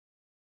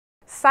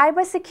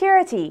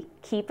Cybersecurity.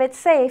 Keep it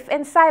safe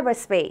in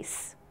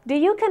cyberspace. Do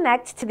you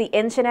connect to the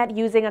internet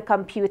using a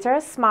computer,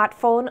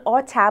 smartphone,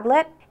 or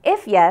tablet?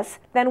 If yes,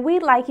 then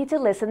we'd like you to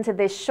listen to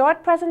this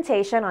short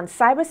presentation on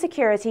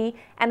cybersecurity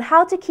and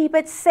how to keep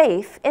it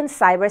safe in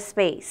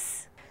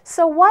cyberspace.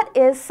 So what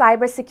is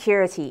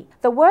cybersecurity?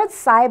 The word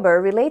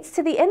cyber relates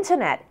to the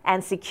internet,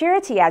 and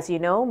security, as you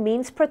know,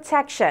 means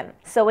protection.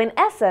 So in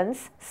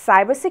essence,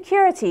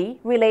 cybersecurity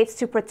relates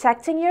to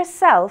protecting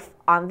yourself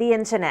on the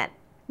internet.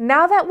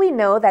 Now that we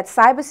know that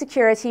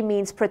cybersecurity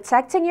means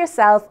protecting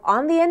yourself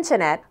on the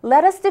internet,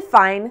 let us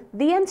define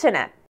the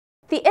internet.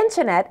 The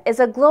internet is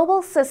a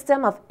global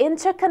system of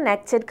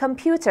interconnected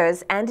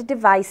computers and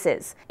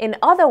devices. In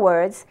other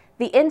words,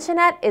 the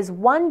internet is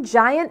one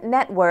giant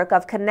network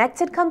of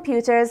connected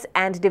computers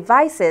and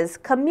devices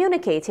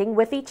communicating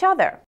with each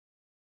other.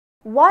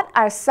 What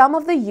are some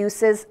of the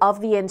uses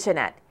of the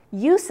internet?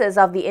 Uses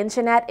of the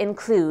internet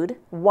include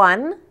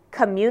 1.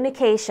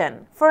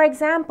 Communication. For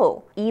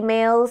example,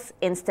 emails,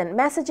 instant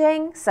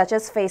messaging, such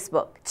as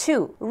Facebook.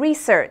 2.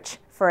 Research.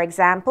 For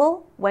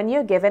example, when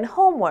you're given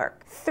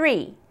homework.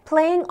 3.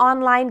 Playing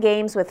online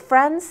games with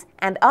friends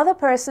and other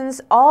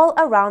persons all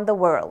around the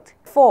world.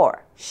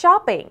 4.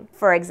 Shopping.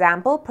 For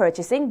example,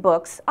 purchasing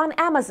books on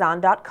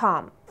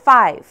Amazon.com.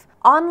 5.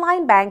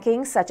 Online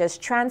banking, such as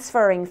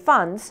transferring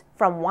funds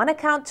from one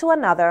account to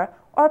another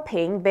or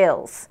paying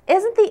bills.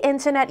 Isn't the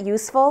internet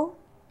useful?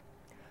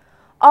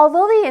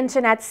 Although the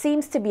internet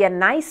seems to be a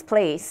nice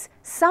place,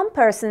 some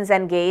persons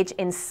engage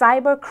in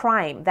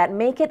cybercrime that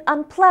make it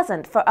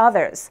unpleasant for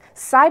others.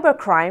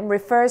 Cybercrime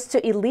refers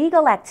to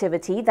illegal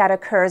activity that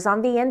occurs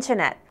on the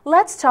internet.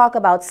 Let's talk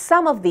about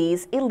some of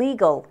these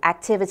illegal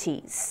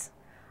activities.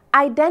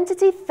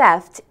 Identity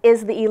theft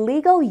is the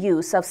illegal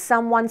use of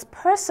someone's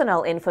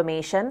personal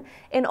information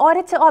in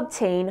order to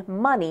obtain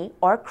money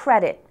or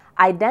credit.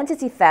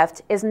 Identity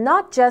theft is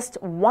not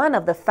just one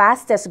of the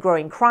fastest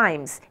growing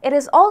crimes, it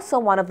is also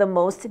one of the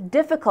most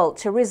difficult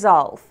to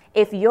resolve.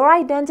 If your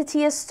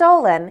identity is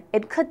stolen,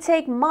 it could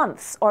take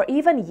months or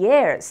even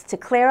years to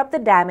clear up the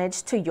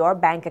damage to your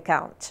bank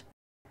account.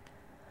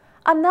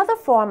 Another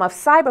form of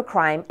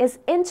cybercrime is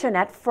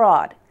internet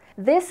fraud.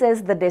 This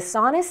is the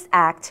dishonest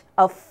act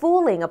of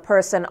fooling a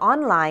person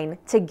online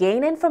to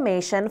gain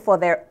information for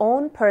their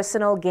own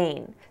personal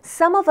gain.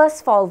 Some of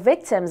us fall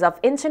victims of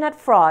internet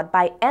fraud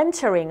by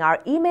entering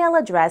our email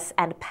address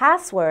and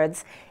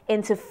passwords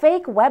into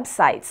fake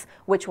websites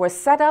which were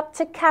set up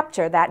to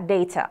capture that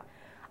data.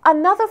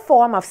 Another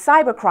form of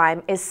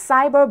cybercrime is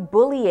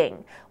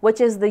cyberbullying,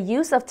 which is the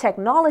use of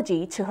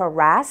technology to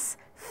harass,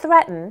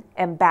 threaten,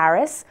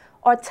 embarrass,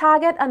 or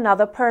target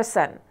another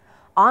person.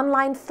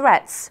 Online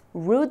threats,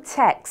 rude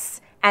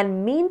texts,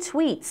 and mean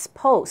tweets,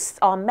 posts,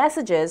 or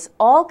messages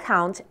all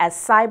count as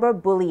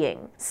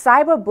cyberbullying.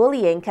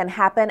 Cyberbullying can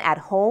happen at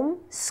home,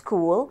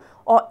 school,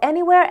 or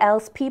anywhere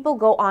else people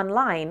go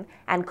online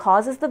and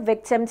causes the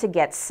victim to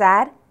get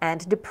sad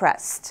and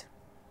depressed.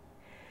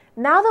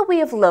 Now that we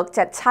have looked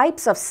at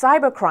types of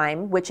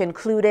cybercrime, which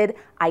included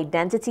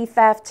identity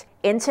theft,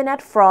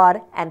 internet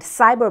fraud, and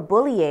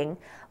cyberbullying,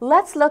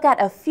 let's look at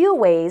a few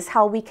ways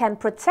how we can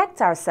protect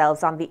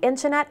ourselves on the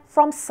internet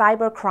from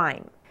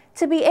cybercrime.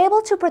 To be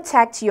able to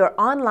protect your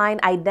online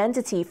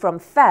identity from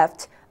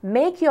theft,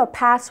 make your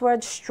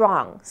passwords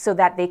strong so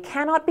that they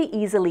cannot be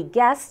easily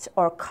guessed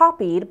or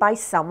copied by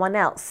someone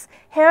else.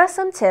 Here are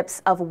some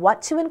tips of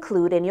what to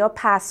include in your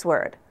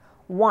password.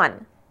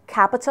 1.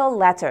 Capital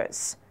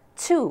letters.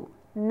 2.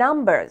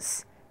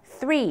 Numbers.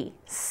 3.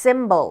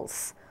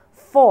 Symbols.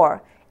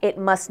 4. It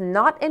must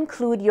not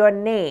include your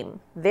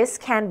name. This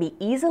can be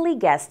easily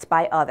guessed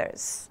by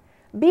others.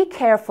 Be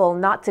careful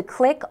not to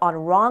click on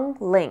wrong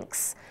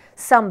links.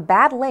 Some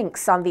bad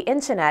links on the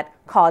internet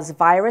cause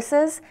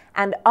viruses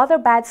and other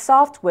bad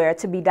software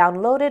to be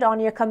downloaded on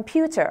your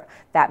computer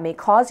that may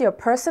cause your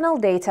personal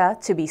data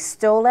to be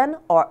stolen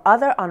or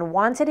other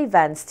unwanted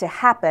events to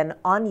happen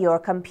on your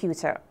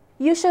computer.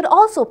 You should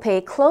also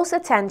pay close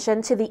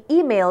attention to the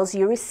emails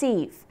you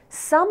receive.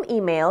 Some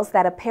emails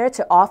that appear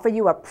to offer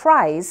you a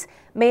prize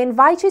may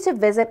invite you to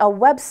visit a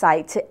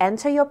website to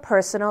enter your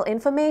personal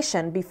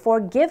information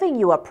before giving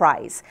you a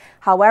prize.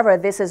 However,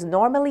 this is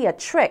normally a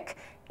trick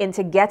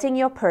into getting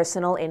your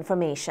personal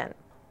information.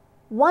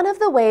 One of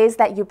the ways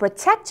that you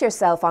protect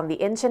yourself on the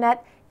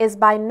internet is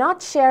by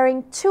not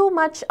sharing too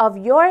much of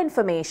your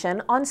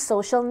information on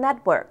social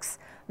networks.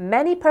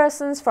 Many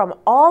persons from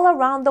all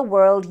around the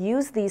world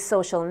use these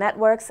social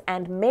networks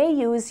and may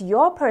use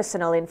your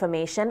personal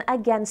information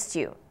against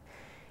you.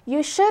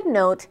 You should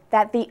note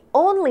that the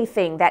only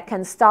thing that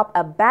can stop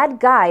a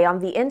bad guy on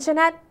the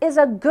internet is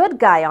a good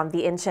guy on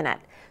the internet.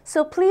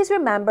 So please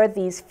remember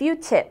these few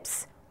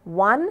tips.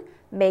 1.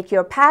 Make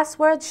your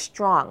password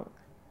strong.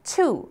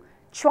 2.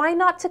 Try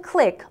not to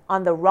click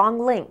on the wrong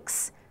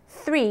links.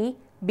 3.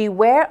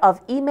 Beware of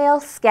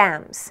email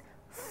scams.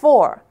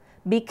 4.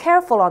 Be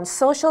careful on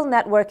social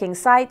networking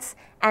sites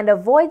and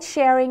avoid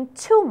sharing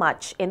too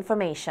much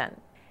information.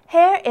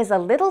 Here is a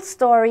little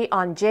story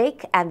on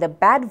Jake and the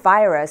bad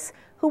virus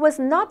who was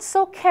not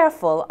so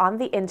careful on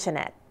the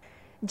internet.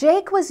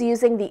 Jake was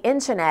using the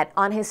internet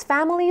on his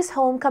family's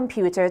home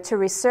computer to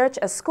research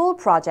a school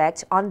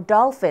project on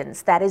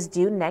dolphins that is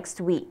due next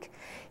week.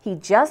 He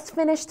just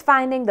finished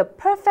finding the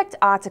perfect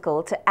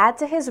article to add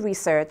to his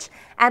research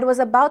and was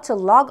about to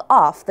log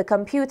off the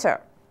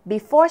computer.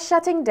 Before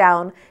shutting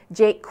down,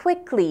 Jake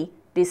quickly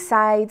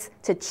decides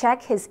to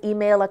check his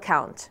email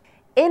account.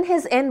 In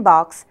his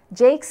inbox,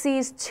 Jake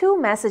sees 2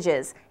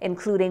 messages,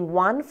 including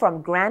one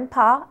from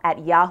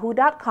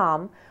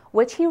grandpa@yahoo.com,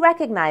 which he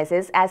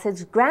recognizes as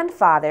his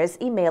grandfather's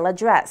email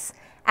address,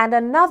 and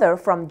another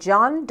from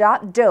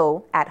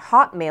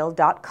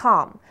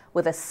john.doe@hotmail.com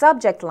with a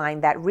subject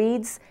line that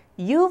reads,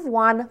 "You've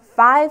won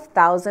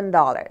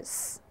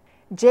 $5,000.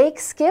 Jake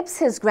skips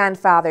his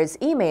grandfather's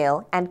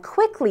email and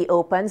quickly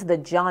opens the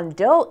John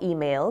Doe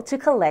email to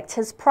collect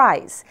his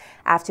prize.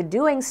 After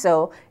doing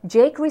so,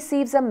 Jake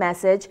receives a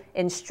message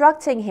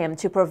instructing him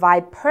to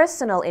provide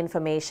personal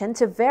information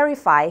to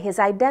verify his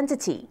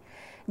identity.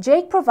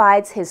 Jake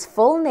provides his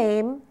full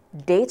name,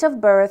 date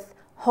of birth,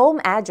 home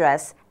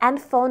address,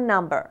 and phone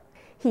number.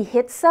 He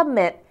hits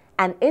submit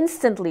and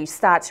instantly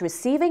starts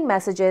receiving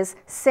messages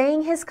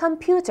saying his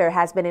computer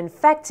has been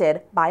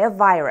infected by a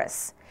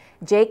virus.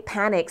 Jake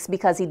panics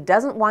because he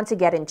doesn't want to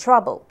get in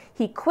trouble.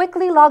 He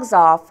quickly logs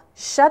off,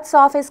 shuts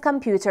off his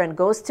computer, and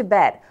goes to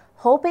bed,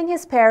 hoping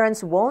his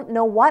parents won't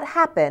know what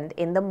happened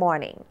in the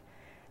morning.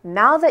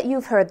 Now that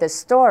you've heard the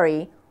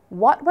story,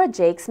 what were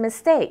Jake's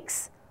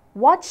mistakes?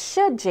 What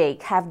should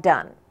Jake have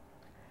done?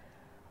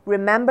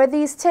 Remember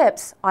these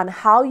tips on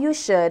how you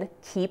should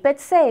keep it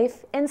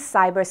safe in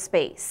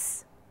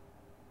cyberspace.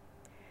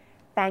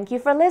 Thank you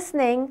for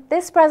listening.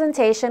 This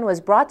presentation was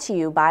brought to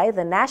you by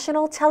the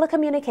National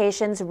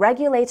Telecommunications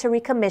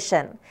Regulatory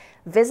Commission.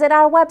 Visit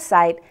our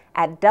website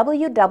at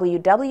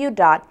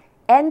www.ntrc.vc.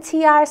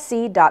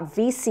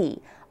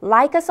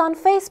 Like us on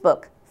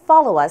Facebook.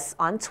 Follow us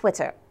on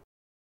Twitter.